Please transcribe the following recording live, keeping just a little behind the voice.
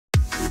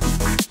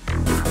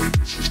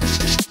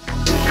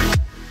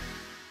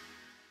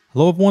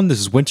Hello everyone, this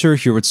is Winter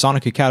here with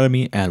Sonic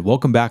Academy, and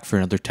welcome back for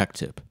another tech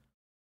tip.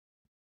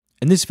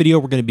 In this video,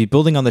 we're going to be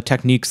building on the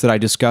techniques that I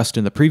discussed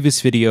in the previous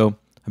video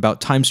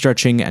about time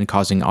stretching and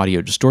causing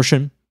audio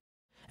distortion,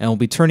 and we'll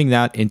be turning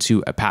that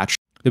into a patch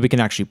that we can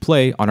actually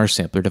play on our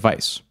sampler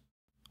device.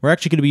 We're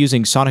actually going to be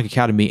using Sonic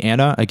Academy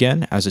ANA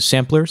again as a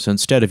sampler, so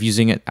instead of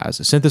using it as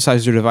a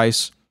synthesizer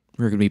device,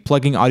 we're going to be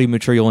plugging audio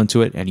material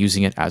into it and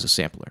using it as a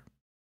sampler.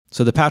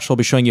 So the patch I'll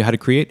be showing you how to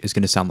create is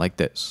going to sound like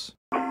this.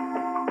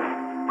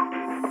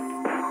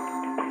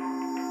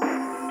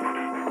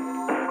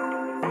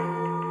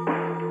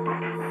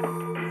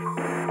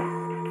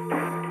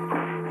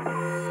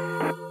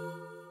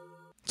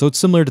 So it's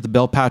similar to the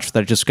bell patch that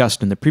I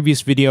discussed in the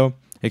previous video,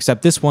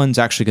 except this one's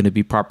actually going to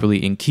be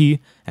properly in key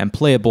and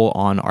playable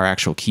on our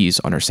actual keys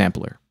on our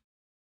sampler.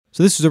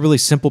 So this is a really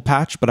simple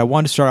patch, but I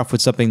wanted to start off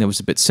with something that was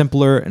a bit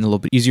simpler and a little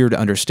bit easier to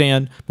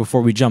understand before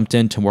we jumped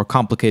into more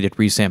complicated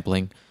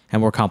resampling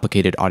and more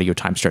complicated audio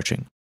time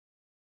stretching.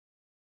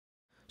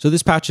 So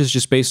this patch is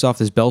just based off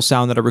this bell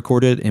sound that I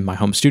recorded in my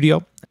home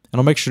studio, and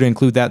I'll make sure to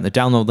include that in the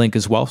download link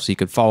as well, so you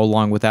could follow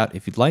along with that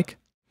if you'd like.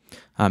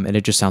 And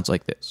it just sounds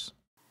like this.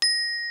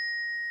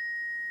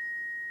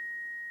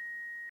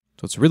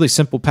 So it's a really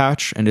simple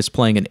patch, and it's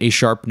playing an A#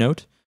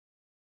 note.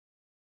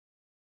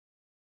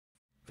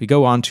 If we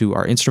go on to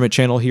our instrument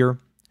channel here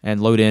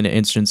and load in an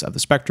instance of the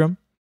spectrum,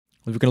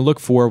 we're going to look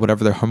for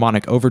whatever the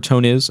harmonic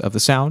overtone is of the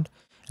sound,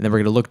 and then we're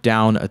going to look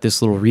down at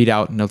this little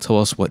readout, and it'll tell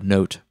us what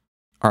note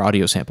our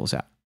audio sample is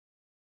at.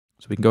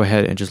 So we can go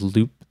ahead and just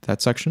loop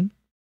that section.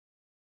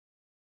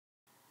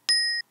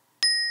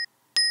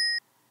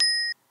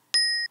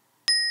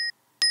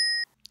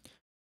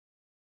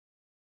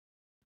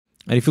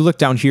 And if you look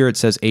down here, it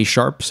says A#,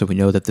 so we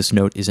know that this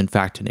note is in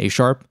fact an A#.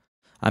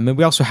 And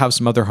we also have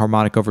some other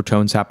harmonic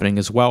overtones happening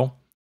as well.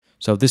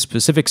 So this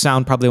specific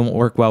sound probably won't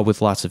work well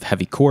with lots of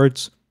heavy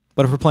chords,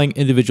 but if we're playing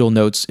individual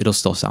notes, it'll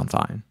still sound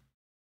fine.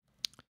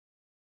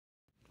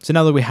 So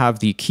now that we have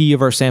the key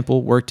of our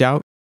sample worked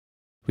out,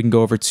 we can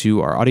go over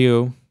to our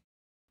audio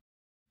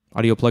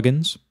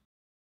plugins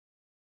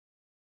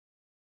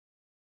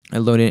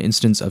and load in an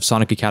instance of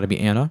Sonic Academy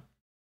ANA.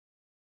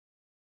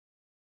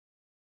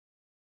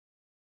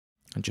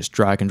 And just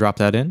drag and drop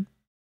that in.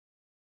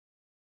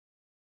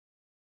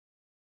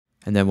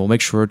 And then we'll make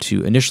sure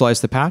to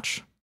initialize the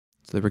patch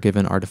so that we're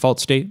given our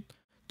default state.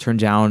 Turn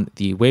down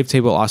the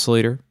wavetable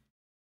oscillator.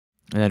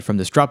 And then from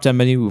this drop-down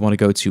menu, we want to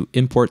go to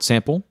Import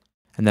Sample.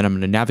 And then I'm going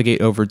to navigate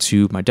over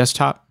to my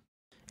desktop.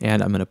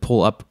 And I'm going to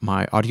pull up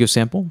my audio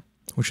sample,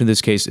 which in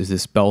this case is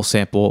this bell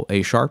sample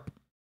A#,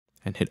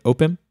 and hit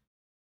Open.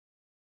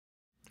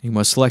 You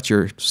must select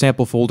your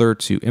sample folder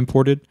to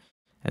import it,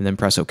 and then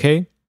press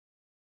OK.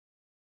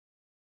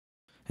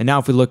 And now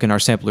if we look in our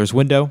sampler's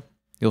window,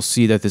 you'll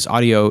see that this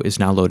audio is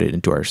now loaded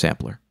into our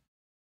sampler.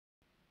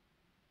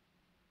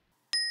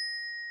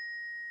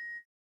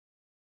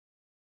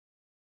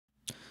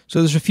 So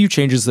there's a few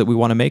changes that we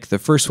want to make. The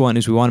first one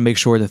is we want to make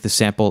sure that the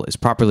sample is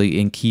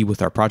properly in key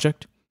with our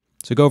project.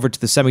 So go over to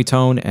the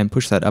semitone and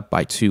push that up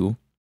by 2.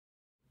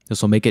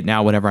 This will make it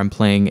now whenever I'm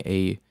playing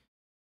a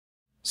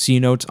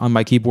C note on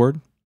my keyboard,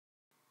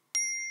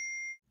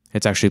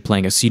 it's actually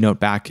playing a C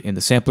note back in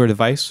the sampler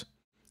device.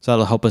 So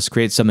that'll help us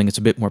create something that's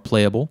a bit more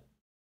playable.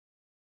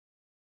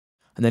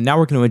 And then now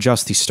we're going to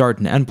adjust the start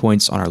and end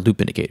points on our loop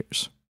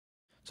indicators.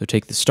 So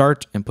take the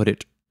start and put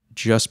it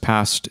just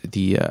past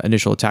the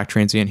initial attack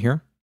transient here.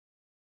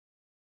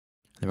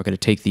 And then we're going to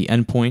take the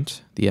end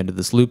point, the end of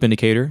this loop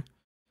indicator,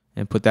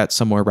 and put that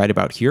somewhere right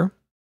about here.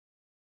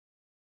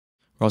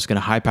 We're also going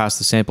to high pass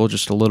the sample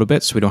just a little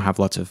bit so we don't have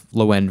lots of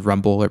low end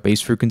rumble or bass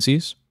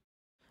frequencies.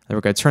 Then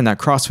we're going to turn that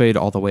crossfade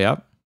all the way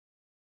up.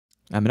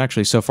 And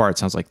actually so far it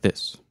sounds like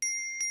this.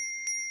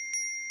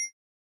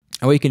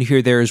 And what you can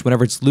hear there is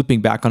whenever it's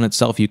looping back on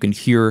itself, you can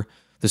hear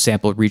the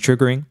sample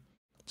re-triggering.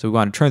 So we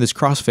want to turn this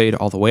crossfade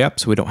all the way up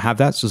so we don't have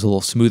that, so it's a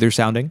little smoother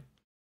sounding.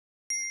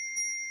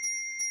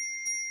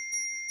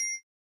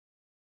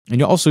 And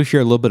you'll also hear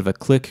a little bit of a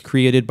click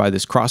created by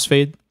this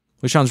crossfade,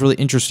 which sounds really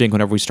interesting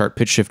whenever we start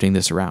pitch shifting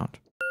this around.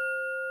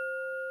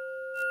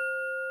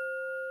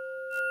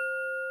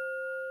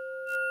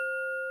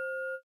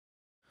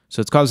 So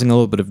it's causing a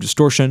little bit of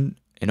distortion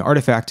and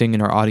artifacting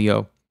in our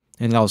audio,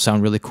 and that'll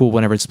sound really cool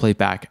whenever it's played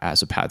back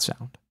as a pad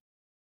sound.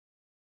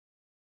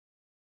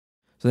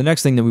 So the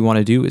next thing that we want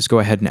to do is go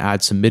ahead and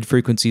add some mid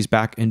frequencies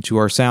back into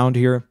our sound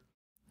here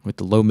with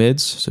the low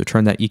mids. So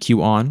turn that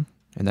EQ on,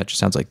 and that just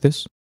sounds like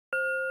this.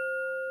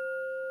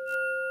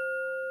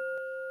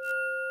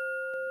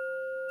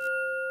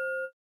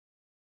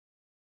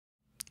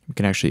 We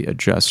can actually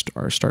adjust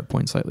our start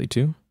point slightly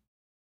too.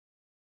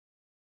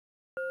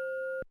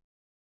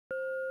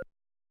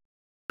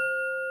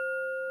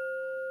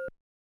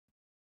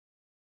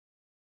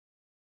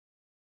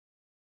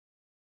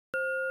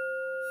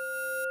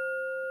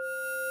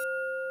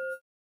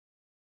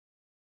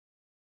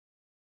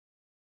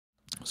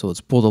 So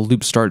let's pull the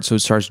loop start so it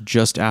starts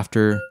just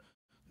after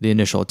the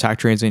initial attack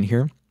transient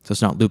here. So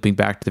it's not looping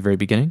back to the very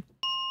beginning.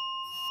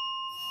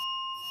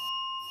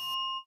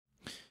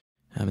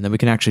 And then we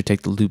can actually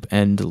take the loop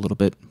end a little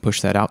bit,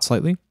 push that out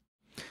slightly.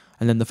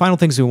 And then the final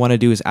things we want to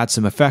do is add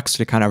some effects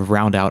to kind of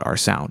round out our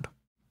sound.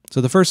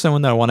 So the first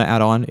one that I want to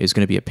add on is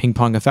going to be a ping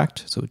pong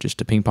effect. So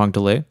just a ping pong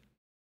delay.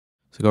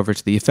 So go over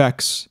to the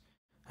effects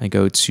and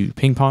go to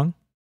ping pong.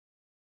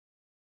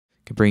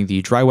 You can bring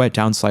the dry wet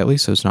down slightly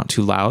so it's not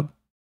too loud.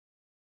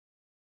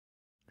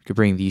 You can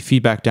bring the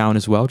feedback down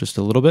as well, just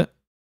a little bit.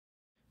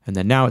 And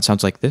then now it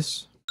sounds like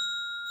this.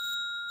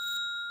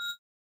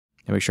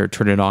 And make sure to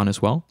turn it on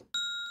as well.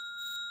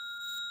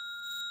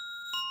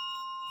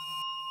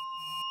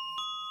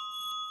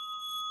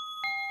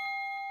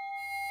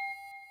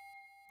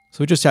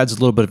 So it just adds a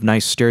little bit of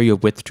nice stereo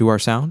width to our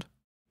sound.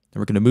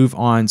 Then we're going to move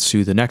on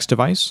to the next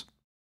device.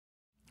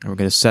 And we're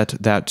going to set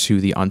that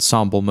to the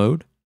ensemble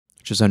mode,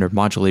 which is under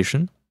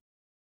modulation.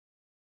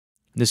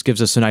 And this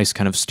gives us a nice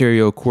kind of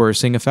stereo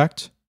chorusing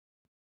effect.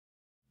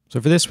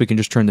 So for this, we can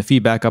just turn the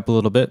feedback up a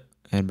little bit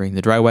and bring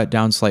the dry wet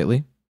down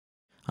slightly.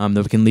 Then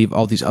we can leave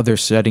all these other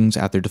settings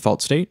at their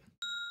default state.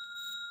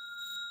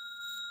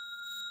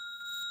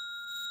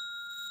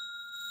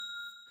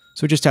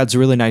 So it just adds a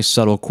really nice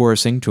subtle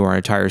chorusing to our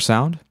entire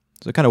sound.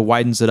 So it kind of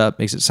widens it up,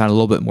 makes it sound a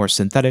little bit more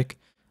synthetic,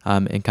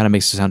 and kind of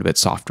makes it sound a bit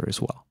softer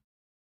as well.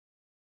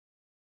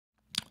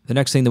 The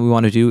next thing that we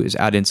want to do is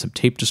add in some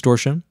tape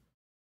distortion,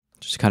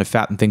 just to kind of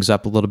fatten things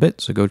up a little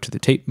bit. So go to the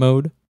tape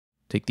mode,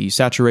 take the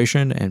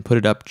saturation and put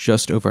it up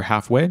just over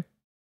halfway.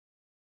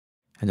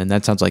 And then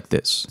that sounds like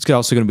this. It's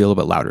also going to be a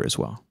little bit louder as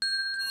well.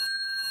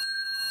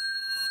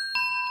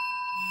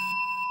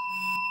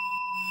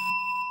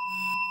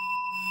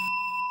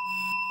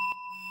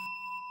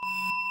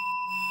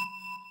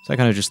 So that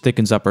kind of just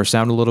thickens up our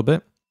sound a little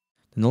bit.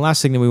 And the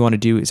last thing that we want to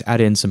do is add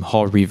in some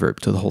hall reverb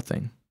to the whole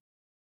thing.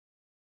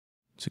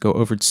 So go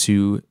over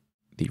to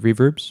the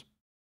reverbs,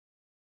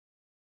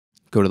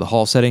 go to the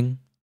hall setting,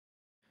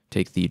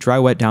 take the dry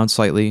wet down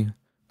slightly,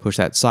 push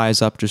that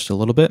size up just a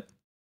little bit.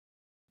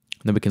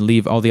 And then we can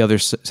leave all the other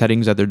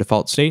settings at their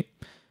default state.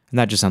 And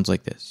that just sounds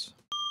like this.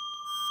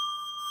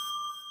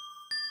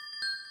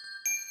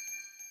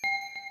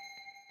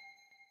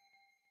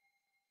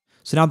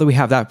 So now that we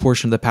have that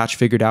portion of the patch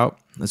figured out,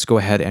 let's go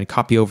ahead and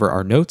copy over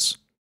our notes.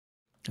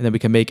 And then we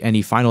can make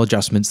any final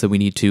adjustments that we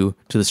need to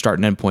the start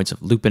and end points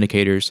of loop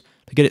indicators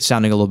to get it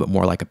sounding a little bit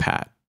more like a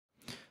pad.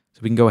 So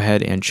we can go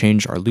ahead and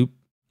change our loop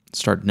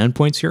start and end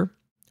points here.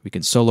 We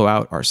can solo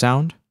out our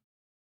sound.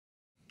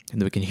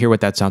 And then we can hear what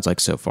that sounds like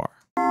so far.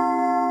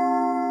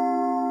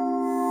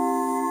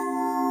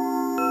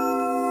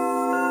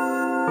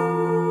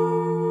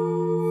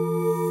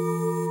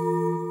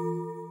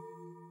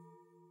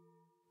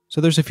 So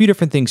there's a few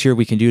different things here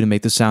we can do to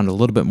make this sound a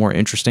little bit more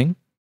interesting.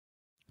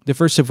 The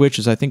first of which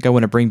is I think I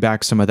want to bring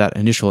back some of that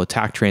initial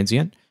attack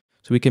transient.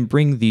 So we can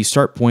bring the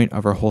start point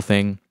of our whole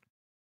thing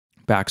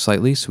back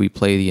slightly. So we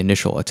play the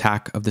initial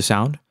attack of the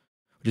sound,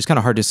 which is kind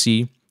of hard to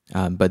see,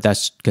 but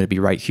that's going to be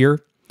right here.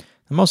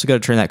 I'm also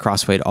going to turn that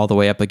crossfade all the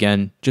way up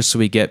again, just so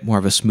we get more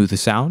of a smooth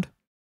sound.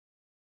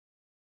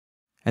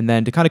 And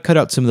then to kind of cut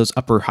out some of those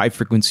upper high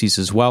frequencies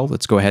as well,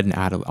 let's go ahead and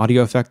add an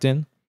audio effect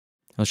in.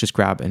 Let's just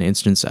grab an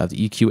instance of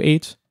the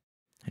EQ8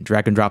 and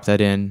drag and drop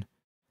that in.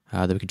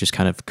 Then we can just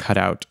kind of cut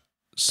out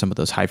some of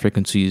those high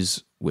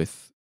frequencies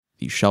with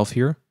the shelf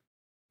here.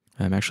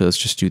 Actually, let's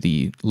just do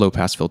the low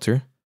pass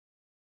filter.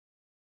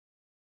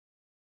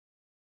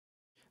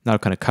 That'll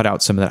kind of cut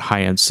out some of that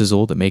high end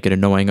sizzle that make it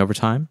annoying over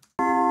time.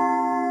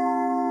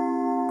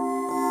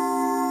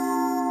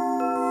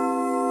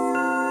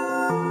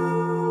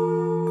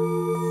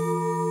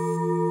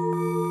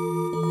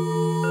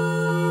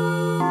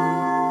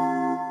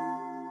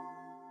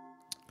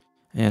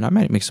 And I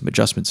might make some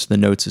adjustments to the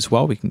notes as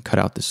well. We can cut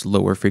out this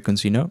lower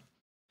frequency note,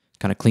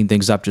 kind of clean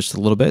things up just a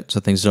little bit so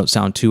things don't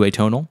sound too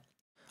atonal.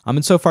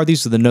 And so far,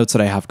 these are the notes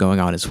that I have going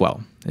on as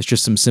well. It's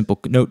just some simple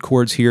note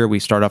chords here. We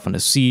start off on a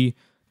C,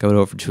 go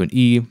over to an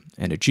E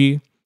and a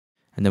G,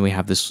 and then we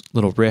have this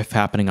little riff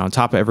happening on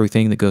top of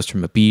everything that goes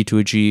from a B to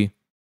a G,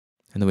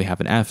 and then we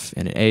have an F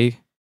and an A,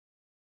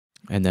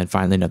 and then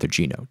finally another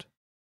G note.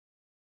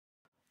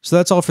 So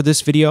that's all for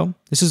this video.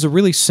 This is a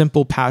really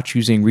simple patch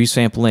using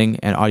resampling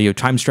and audio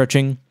time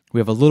stretching.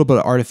 We have a little bit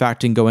of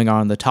artifacting going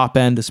on the top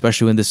end,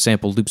 especially when this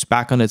sample loops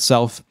back on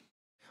itself.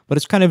 But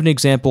it's kind of an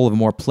example of a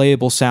more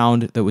playable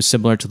sound that was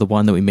similar to the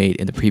one that we made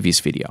in the previous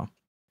video.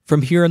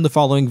 From here in the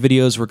following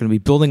videos, we're going to be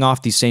building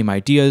off these same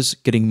ideas,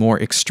 getting more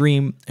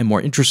extreme and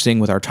more interesting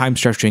with our time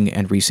stretching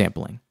and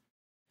resampling.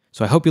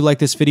 So I hope you like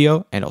this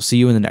video, and I'll see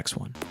you in the next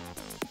one.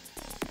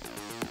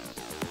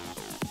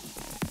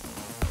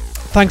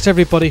 Thanks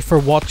everybody for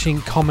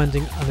watching,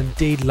 commenting, and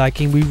indeed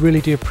liking. We really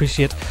do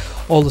appreciate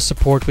all the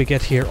support we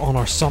get here on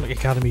our Sonic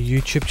Academy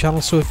YouTube channel.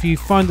 So if you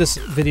found this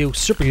video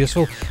super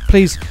useful,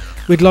 please,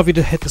 we'd love you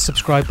to hit the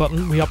subscribe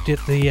button. We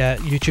update the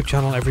YouTube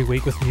channel every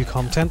week with new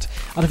content.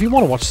 And if you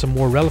want to watch some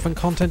more relevant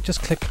content,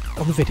 just click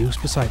on the videos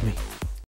beside me.